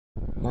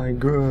My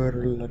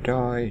girl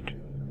died.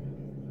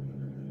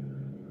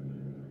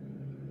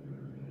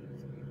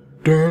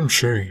 Damn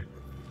shame.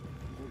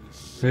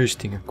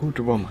 Wasting a good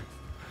woman.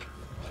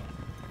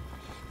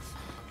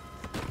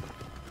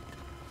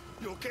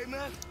 You okay,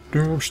 man?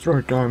 Damn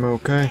straight I'm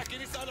okay.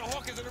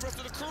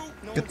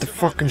 Get the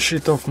fucking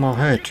shit off my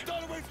head.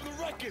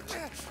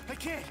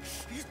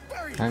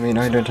 I mean,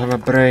 I don't have a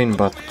brain,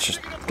 but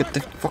just get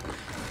the fuck...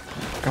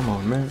 Come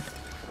on, man.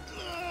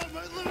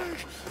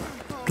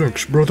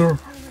 Thanks, brother.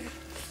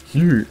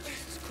 Yeah.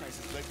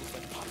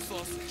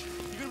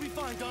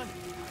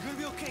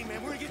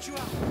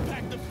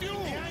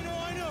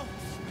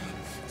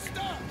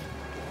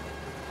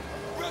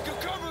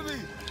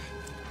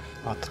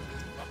 What?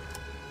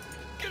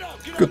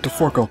 Get the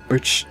fuck up,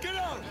 bitch.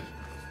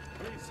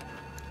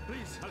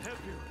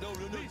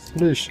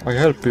 Please, I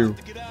help you.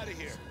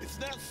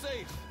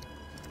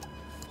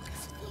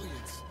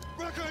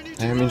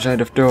 I am inside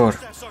of door.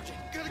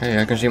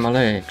 Hey, I can see my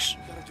legs.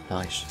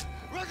 Nice.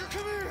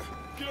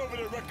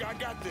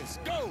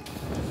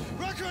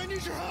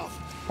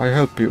 I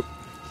help you.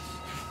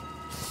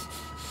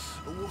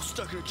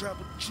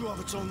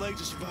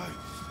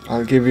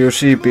 I'll give you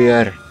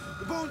CPR.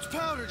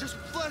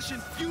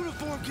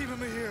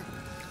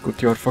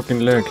 Cut your fucking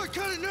leg.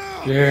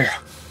 Yeah.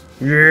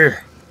 Yeah.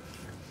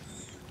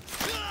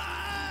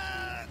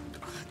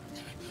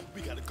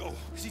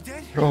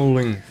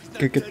 Rolling.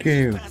 Kick it,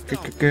 go.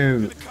 Kick it,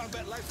 go.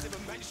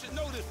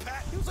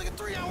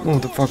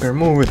 Move the fucker,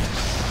 move it.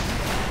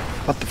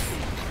 What the f...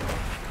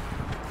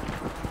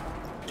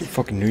 You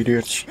fucking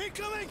idiots.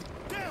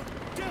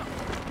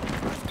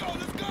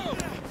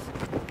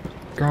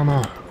 Come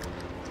on.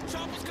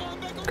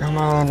 Come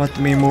on, let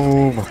me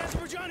move.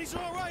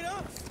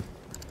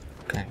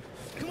 Okay,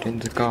 get in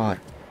the car.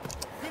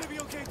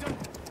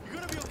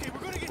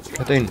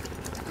 Get in.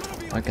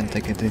 I can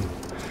take it in.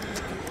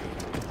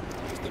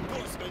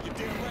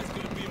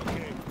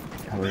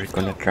 Now we're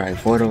gonna drive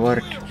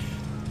forward.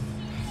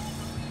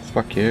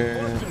 Fuck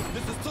yeah.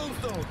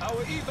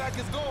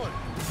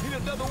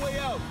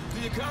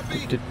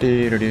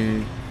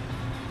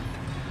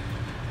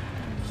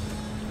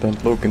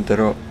 Don't look in the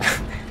road.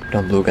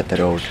 Don't look at the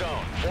road.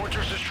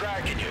 Fortress is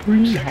tracking you.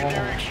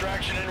 Secondary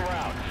extraction en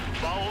route.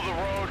 Follow the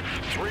road.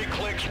 3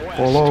 clicks west.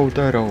 Follow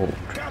the road.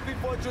 Copy,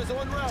 Fortress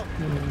en route.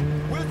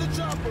 Where's the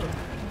chopper?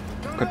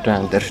 God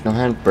damn, there's no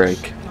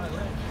handbrake.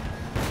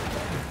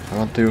 I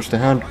want to use the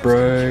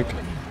handbrake.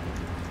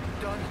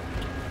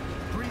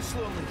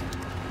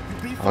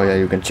 Oh yeah,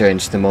 you can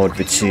change the mode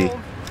with C.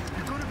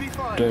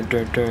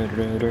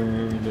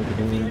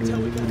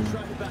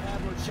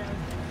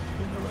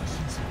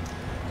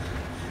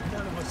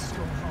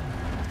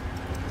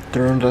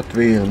 Turn that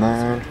wheel,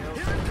 man.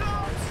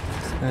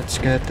 Let's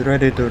get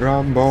ready to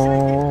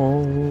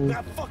rumble.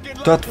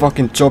 That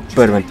fucking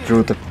chopper went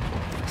through the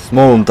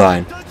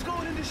mountain.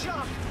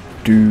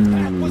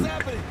 Dude.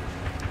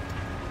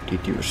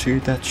 Did you see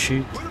that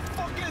shit?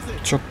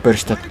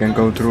 Choppers that can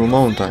go through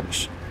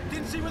mountains.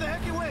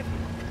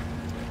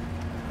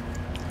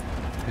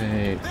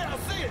 Hey,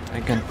 I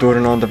can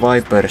turn on the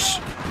wipers.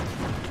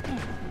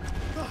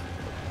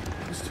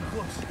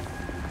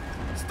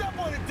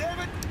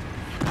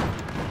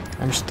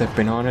 I'm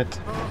stepping on it.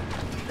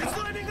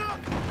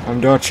 I'm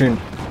dodging.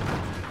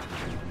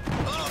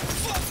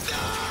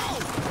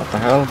 What the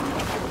hell?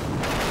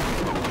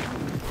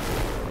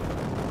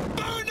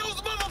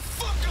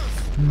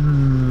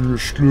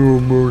 Slow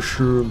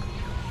motion.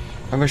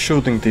 I was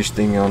shooting this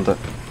thing on the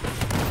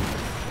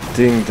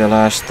thing the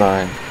last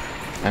time.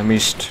 I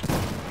missed.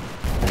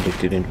 And it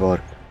didn't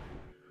work.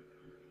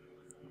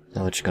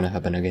 Now it's gonna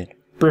happen again.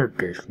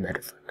 Burgers,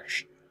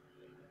 motherfuckers.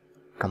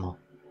 Come on,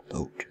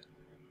 load.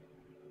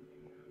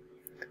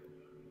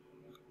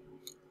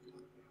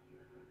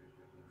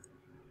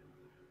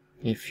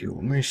 If you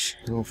miss,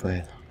 you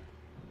fail.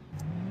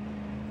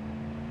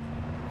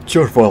 It's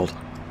your fault.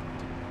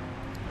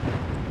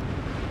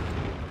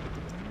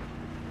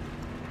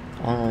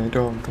 I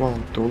don't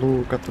want to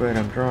look at where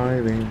I'm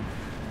driving,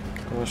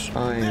 cause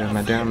I am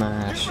a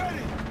dumbass.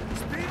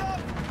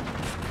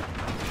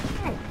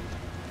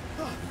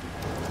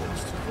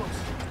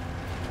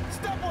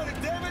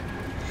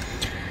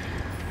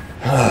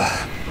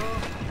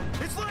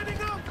 It's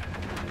lighting up.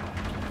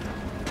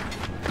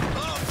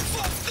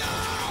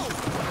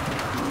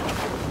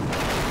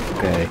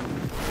 Okay.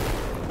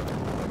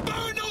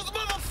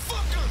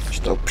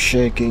 Stop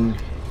shaking.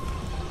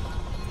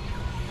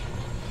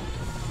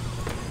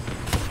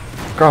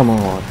 Come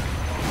on.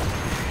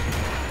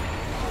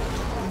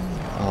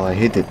 Oh, I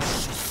hit it.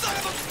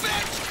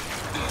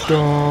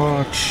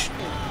 Dodge.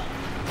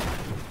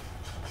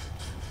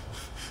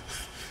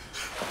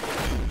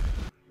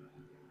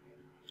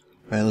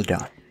 Well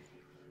done.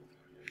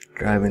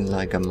 Driving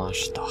like a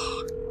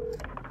Mustang.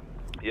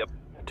 Yep.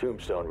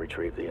 Tombstone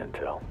retrieved the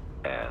intel.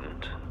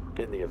 And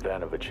in the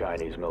event of a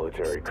Chinese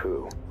military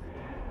coup,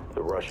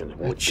 the Russians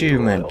would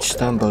achievement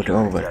stumbled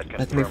over.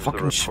 Let me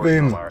fucking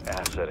swim.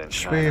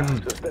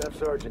 Swim. Staff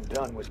Sergeant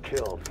Dunn was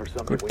killed for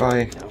something.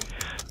 Goodbye.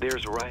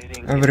 There's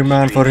writing. Every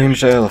man for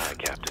himself.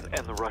 Captain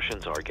and the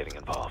Russians are getting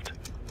involved.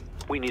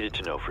 We needed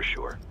to know for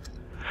sure.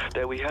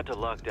 That we had to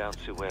lock down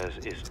Suez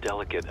is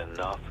delicate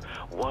enough.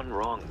 One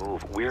wrong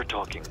move, we're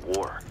talking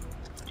war.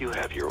 You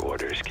have your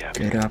orders,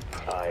 Captain. Get up.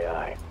 Aye,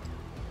 aye.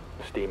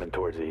 Steaming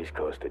towards the east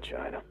coast of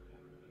China.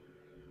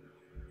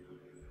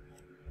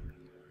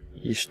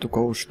 East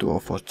coast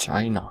of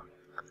China.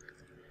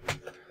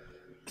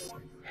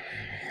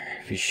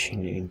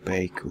 Fishing in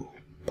Baku.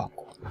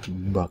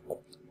 Baku.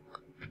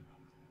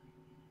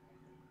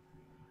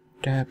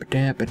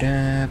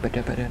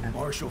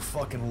 Martial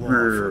fucking law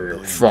for a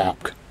billion.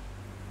 Fuck.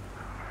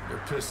 They're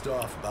pissed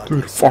off about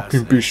They're the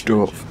fucking pissed assassination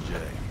off. of Jim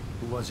Jay.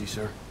 Who was he,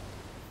 sir?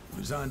 He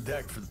was on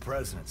deck for the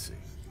presidency.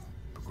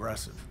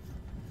 Progressive.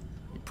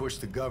 He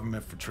pushed the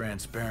government for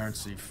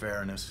transparency,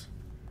 fairness,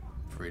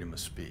 freedom of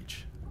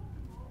speech.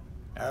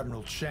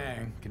 Admiral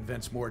Chang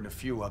convinced more than a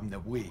few of them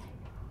that we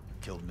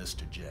killed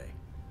Mr. J.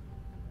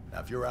 Now,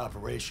 if your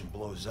operation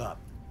blows up,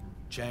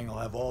 Chang will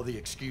have all the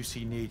excuse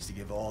he needs to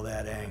give all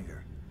that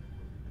anger,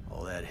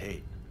 all that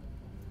hate,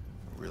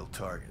 a real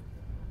target.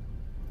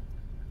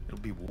 It'll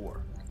be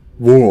war.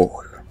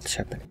 War. What's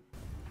happening?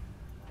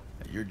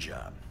 Now, your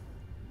job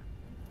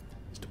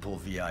is to pull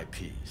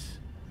VIPs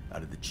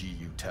out of the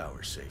GU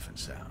tower safe and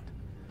sound.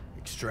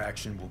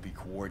 Extraction will be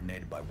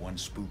coordinated by one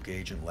spook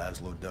agent,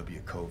 Laszlo W.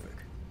 Kovic.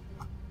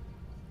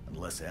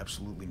 Unless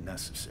absolutely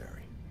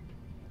necessary,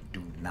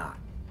 do not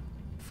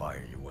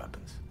fire your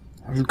weapons.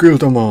 I'll kill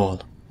them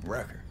all.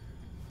 Wrecker.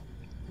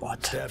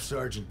 What? Staff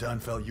Sergeant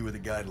Dunn felt you were the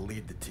guy to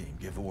lead the team.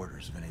 Give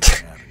orders if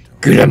anything happened to him.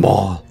 Kill them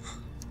all.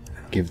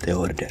 Give the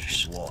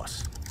orders.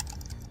 Loss.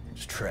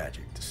 It's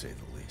tragic, to say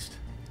the least.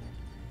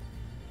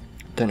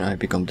 Then I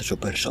become the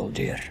super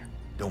soldier.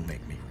 Don't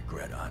make me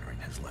regret honoring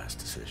his last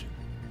decision.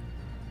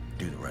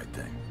 Do the right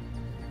thing.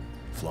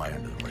 Fly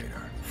under the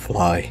radar.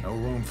 Fly. No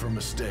room for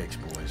mistakes,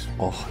 boys.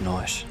 Oh,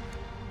 nice.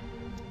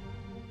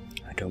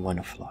 I don't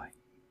wanna fly.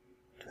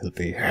 It will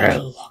be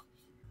hell.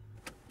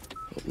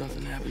 Hope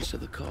nothing happens to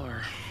the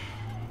car.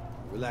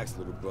 Relax,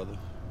 little brother.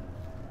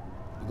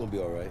 You're gonna be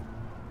alright.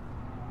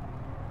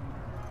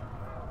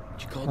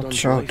 Did you call Watch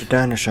Dunn's out, the wife?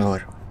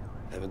 dinosaur.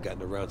 Haven't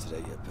gotten around to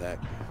that yet, Pac.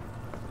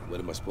 What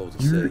am I supposed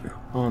to You, say?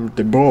 I'm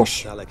the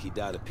boss. Not like he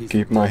died of peace.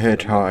 Keep my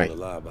head high.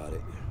 Lie about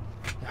it.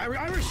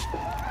 Irish!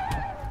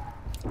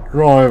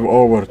 Drive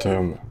over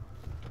them.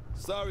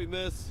 Sorry,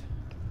 miss.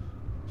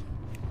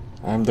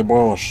 I'm the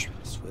boss.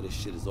 I swear this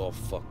shit is all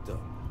fucked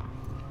up.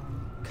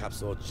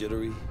 Cops all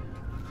jittery.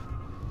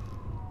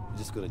 You're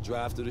just gonna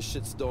drive through the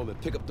shitstorm and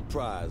pick up the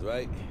prize,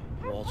 right?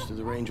 Waltz through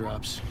the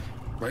raindrops.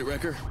 Right,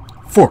 Wrecker?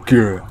 Fuck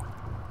yeah.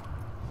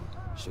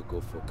 Should go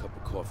for a cup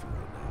of coffee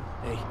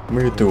right now. Hey,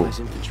 Me too. Allies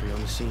infantry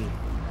on the scene.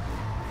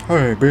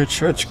 Hey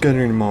bitch, let's get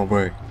in my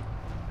way.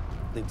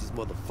 I think these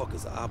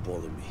motherfuckers are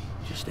eyeballing me.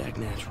 Just act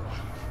natural.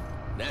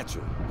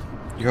 Natural.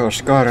 You have a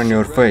scar on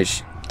your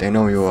face. They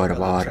know you are a Got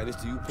war Chinese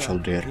to you, Pac?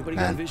 soldier, Anybody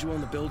got a man. visual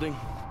on the building?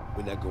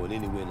 We're not going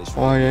anywhere unless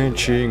I ain't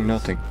seeing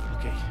nothing.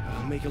 Okay,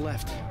 I'll make a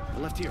left. A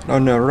left here. No,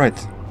 no, right.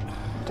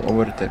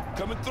 Over the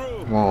Coming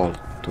through. wall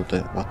to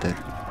the water.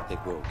 I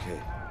think we're okay.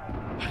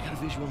 I got a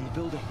visual on the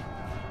building.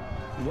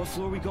 And what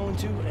floor are we going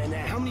to? And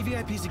how many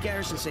VIPs did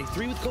Garrison say?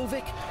 3 with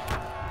Kovic?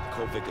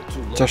 Kovic are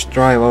too low. Just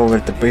drive over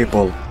the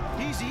people.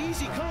 Easy,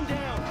 easy, calm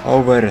down.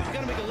 Over. We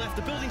gotta make a left.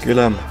 The building's Kill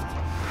to the him. left.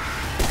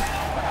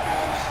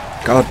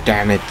 God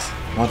damn it.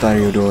 What are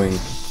you doing?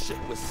 Shit,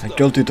 we're I stuck.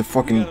 told you to We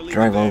fucking gotta leave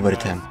drive the over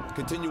back, them. guys.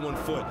 Continue on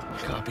foot.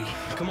 Copy.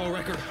 Come on,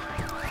 Wrecker.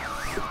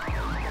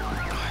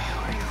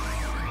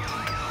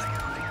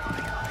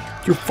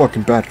 You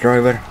fucking bad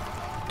driver.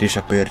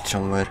 Disappeared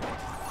somewhere.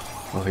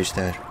 Oh, he's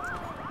there.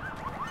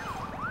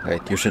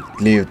 Wait, you should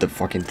leave the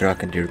fucking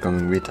truck and you're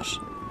coming with us.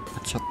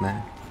 What's up,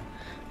 man?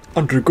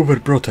 Undercover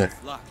brother.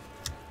 Lock.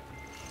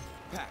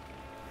 Pack.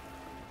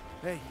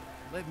 Hey,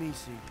 let me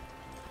see.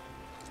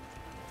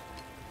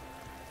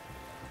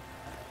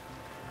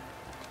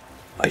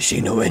 I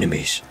see no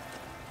enemies.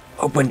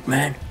 Open it,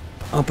 man.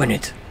 Open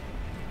it.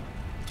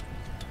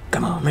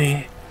 Come on,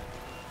 man.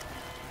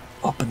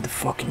 Open the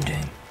fucking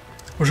thing.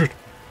 Oh shit.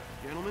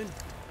 Gentlemen?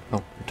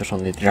 No, it was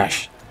only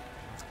trash.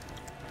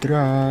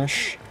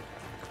 Trash.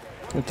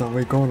 What are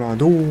we gonna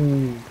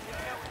do?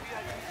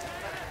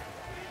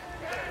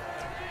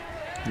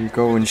 We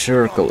go in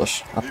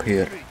circles up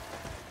here.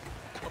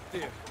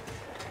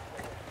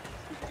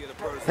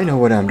 I know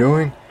what I'm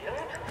doing.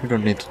 You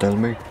don't need to tell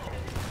me.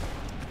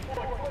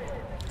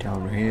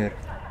 Down here.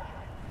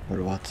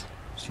 Or what?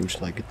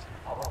 Seems like it.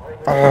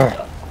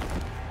 Ah!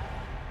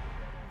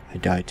 I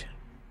died.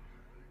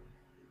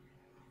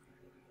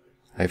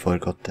 I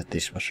forgot that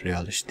this was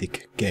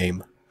realistic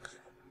game.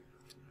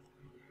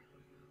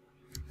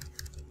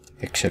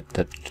 Except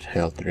that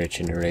health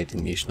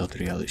regenerating is not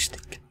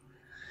realistic.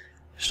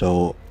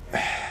 So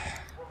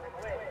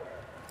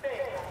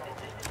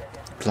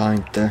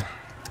climb the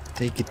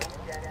take it.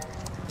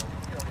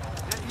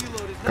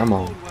 Come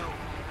on.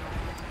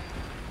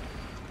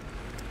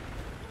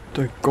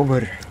 Take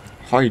cover.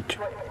 Hide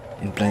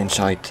in plain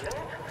sight.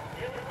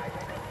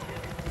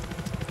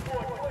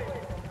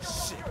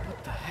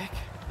 What the heck?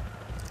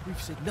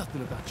 We've said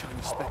nothing about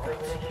Chinese spec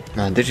ops.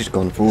 Man, this is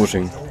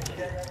confusing.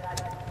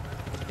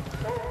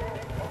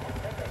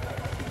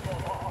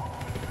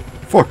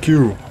 Fuck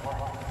you.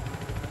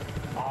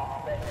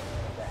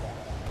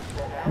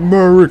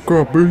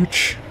 America,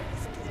 bitch.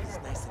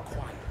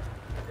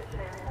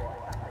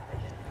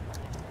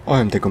 I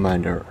am the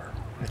commander.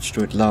 Let's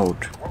do it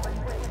loud.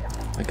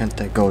 Why can't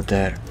I go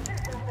there?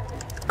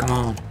 Come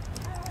on.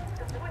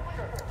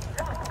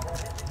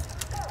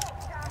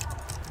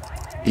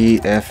 E,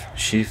 F,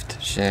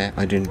 Shift, C.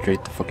 I didn't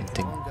read the fucking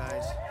thing.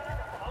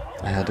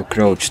 I had to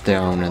crouch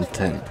down and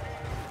then...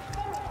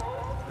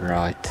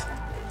 Right.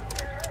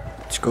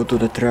 Let's go to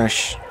the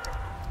trash.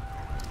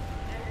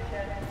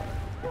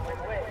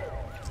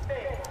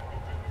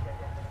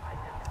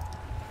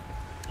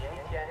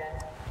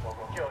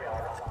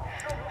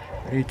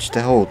 Reach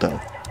the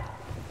hotel.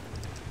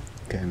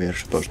 Okay, we're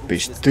supposed to be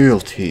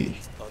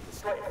stealthy.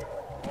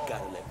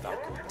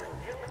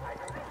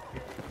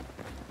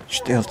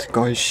 Stealth,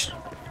 guys.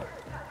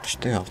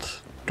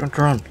 Stealth. Don't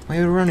run. Why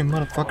are you running,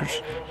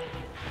 motherfuckers?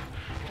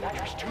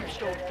 Fortress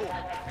Tombstone 4.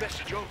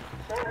 Message over.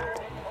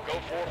 Go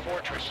for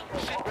Fortress.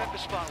 Sit rep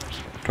as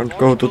follows. Don't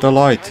go to the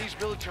light. Chinese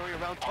military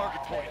around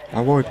target point.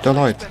 Avoid the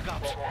light. Spec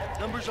ops.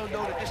 Numbers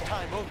unknown at this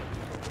time. Over.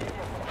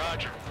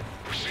 Roger.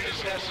 Proceed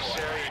as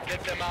necessary and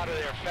get them out of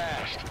there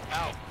fast.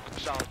 Out.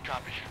 Solid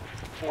copy.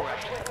 4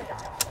 after.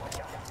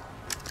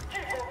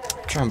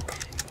 Jump.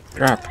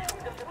 Grab.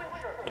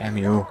 Damn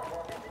you.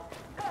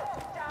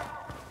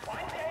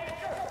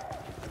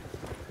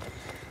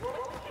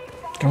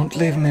 Don't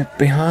leave me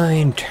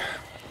behind.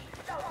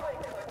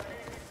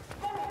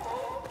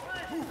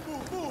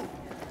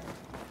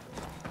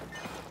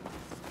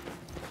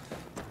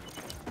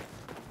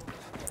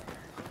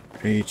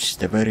 Reach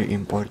the very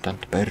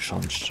important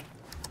persons.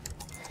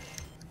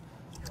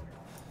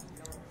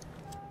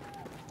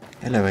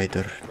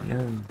 Elevator.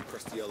 No.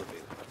 Press the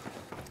elevator.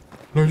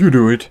 No, you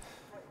do it.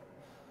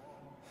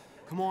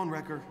 Come on,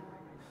 Wrecker.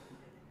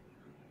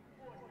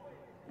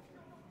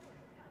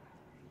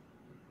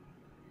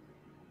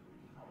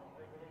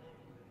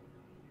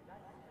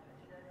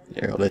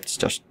 Yeah, let's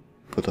just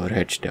put our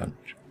heads down.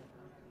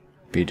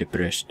 Be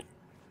depressed.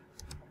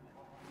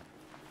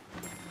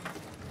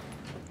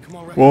 Come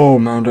on, Wrecker. Whoa,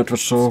 man, that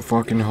was so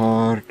fucking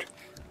hard.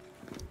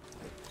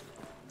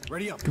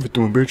 Ready up. Give it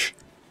to me, bitch.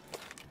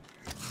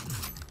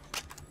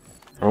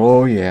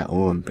 Oh yeah,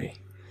 OMP.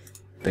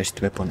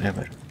 Best weapon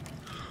ever.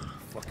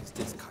 Fuck is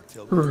this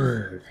cocktail?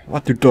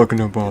 What you talking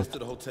about? To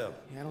the hotel.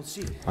 Yeah, I don't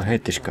see it. I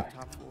hate this guy.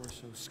 Top floor,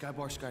 so Sky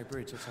Bar, Sky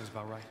Bridge. That sounds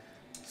about right.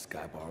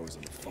 Sky Bar was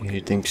on the fucking. He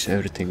thinks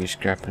everything is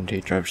crap and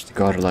he drives the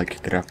car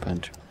like crap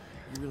and...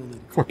 You really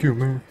need to Fuck you,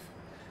 man.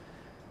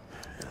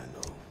 I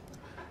know.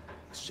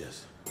 It's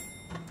just.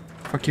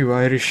 Fuck you,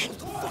 Irish.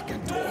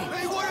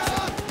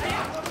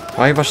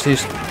 Why was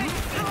this?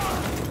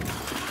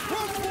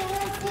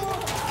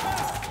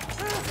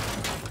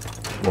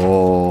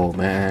 Whoa,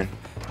 man.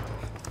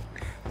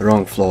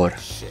 Wrong floor.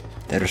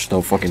 There's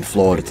no fucking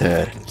floor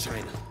there.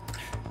 China.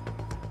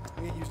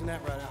 We ain't using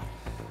that right out.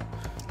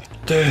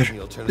 There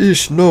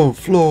is no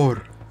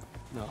floor.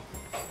 No.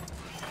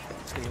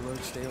 Stay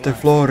alert, stay alive. The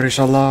floor is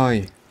a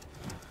lie.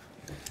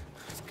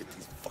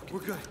 We're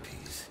good.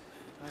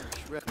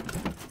 Irish, Red.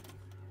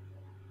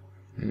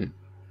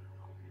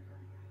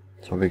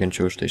 So we can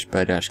choose this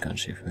badass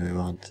guns if we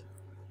want.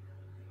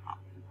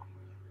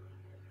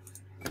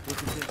 Look at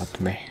this.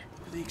 But me.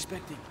 What are they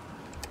expecting?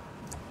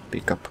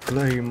 Pick up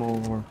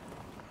Claymore.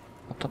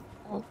 What the...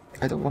 oh,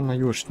 I don't wanna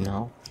use it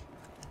now.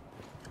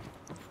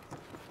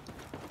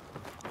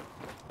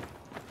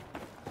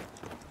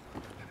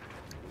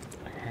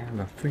 I have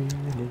a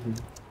feeling.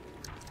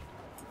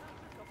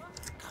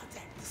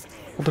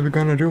 What are we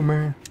gonna do,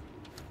 man?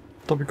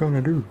 What are we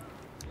gonna do?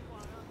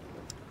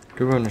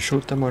 Do we wanna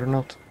shoot them or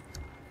not?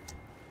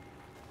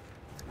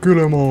 Kill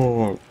them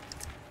all!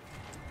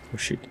 Oh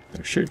shit,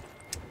 oh shit.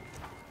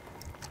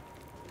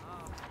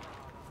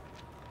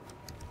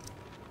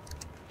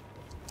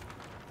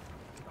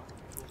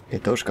 Okay,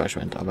 those guys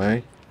went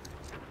away.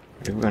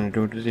 What are we gonna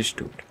do to this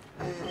dude?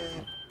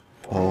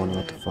 Oh,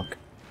 what the fuck?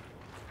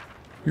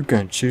 You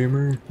can't see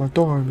me, my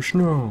time is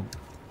now.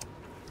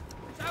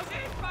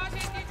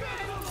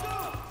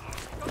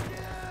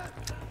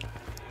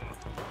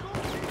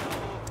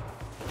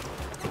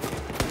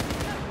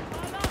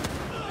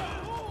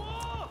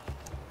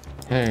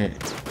 Hey.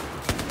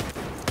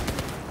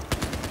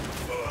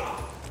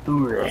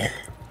 I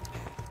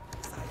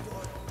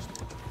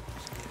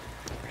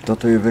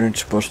thought we weren't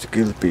supposed to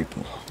kill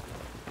people.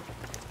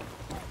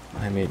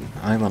 I mean,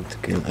 I want to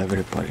kill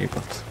everybody,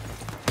 but...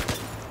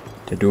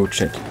 The dude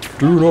said,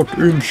 do not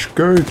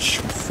engage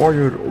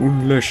fire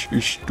unless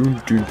it's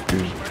dun dun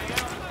dun.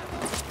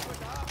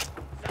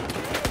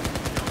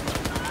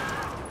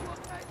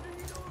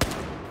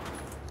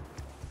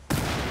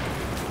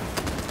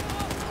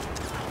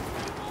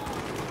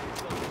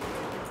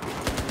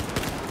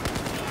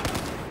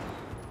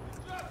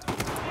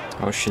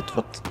 Oh shit,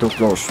 what? Too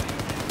close.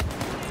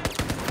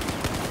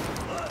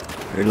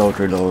 Reload,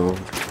 reload.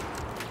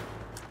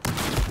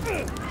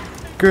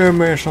 Give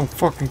me some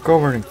fucking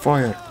covering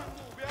fire.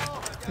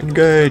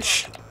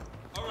 Engage.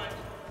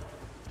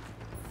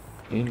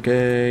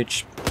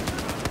 Engage.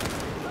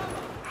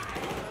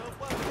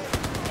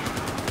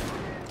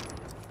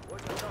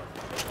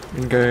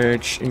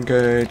 Engage,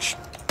 engage.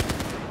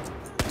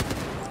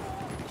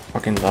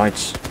 Fucking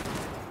lights.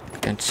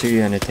 Can't see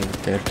anything,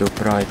 they're too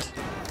bright.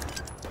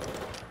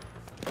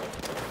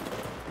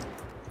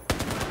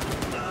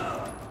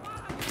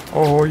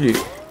 Oh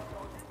yeah.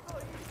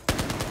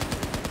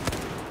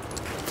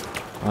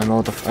 I'm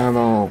out of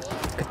ammo.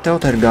 Get the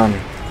other gun.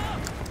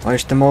 Why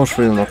is the mouse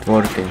wheel not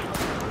working?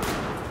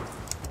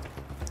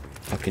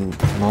 Fucking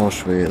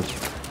mouse wheel.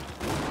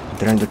 I'm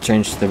trying to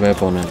change the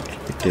weapon and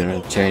it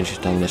didn't change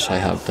it unless I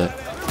have the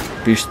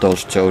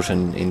pistols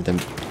chosen in the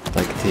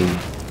like thing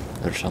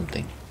or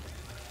something.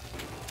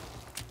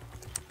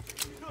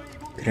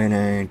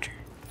 Grenade.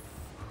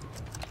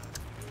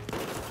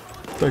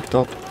 Take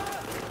top.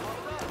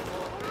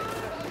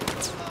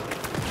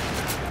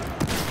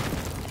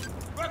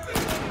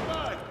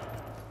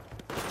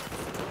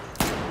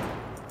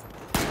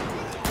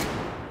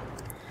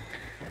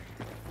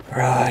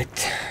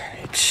 Right,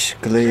 it's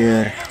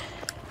clear.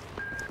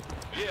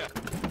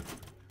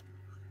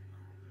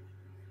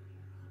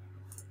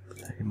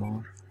 Any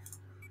more?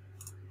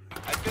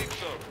 I think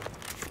so.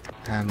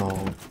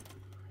 Ammo.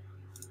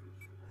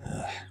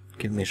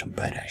 Give me some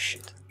badass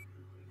shit.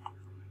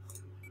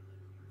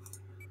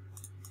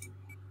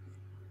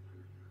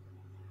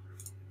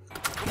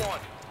 Come on,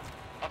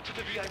 up to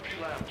the VIP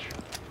lounge.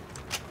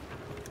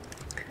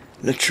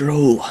 Let's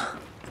roll.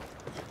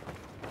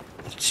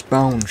 Let's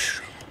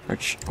bounce.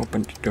 Let's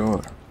open the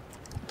door.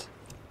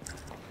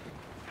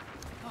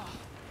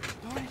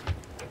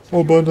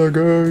 Open the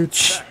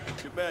gates.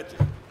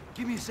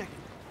 Give me a second.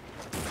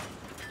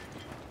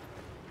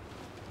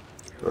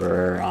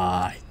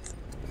 Right.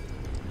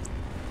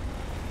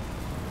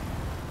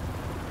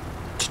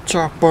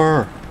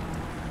 Chopper.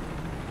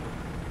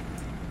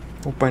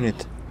 Open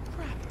it.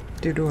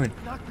 What are you doing?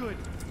 Not good.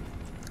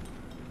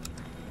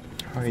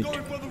 Hide.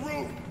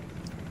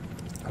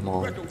 Come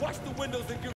on. Watch the windows and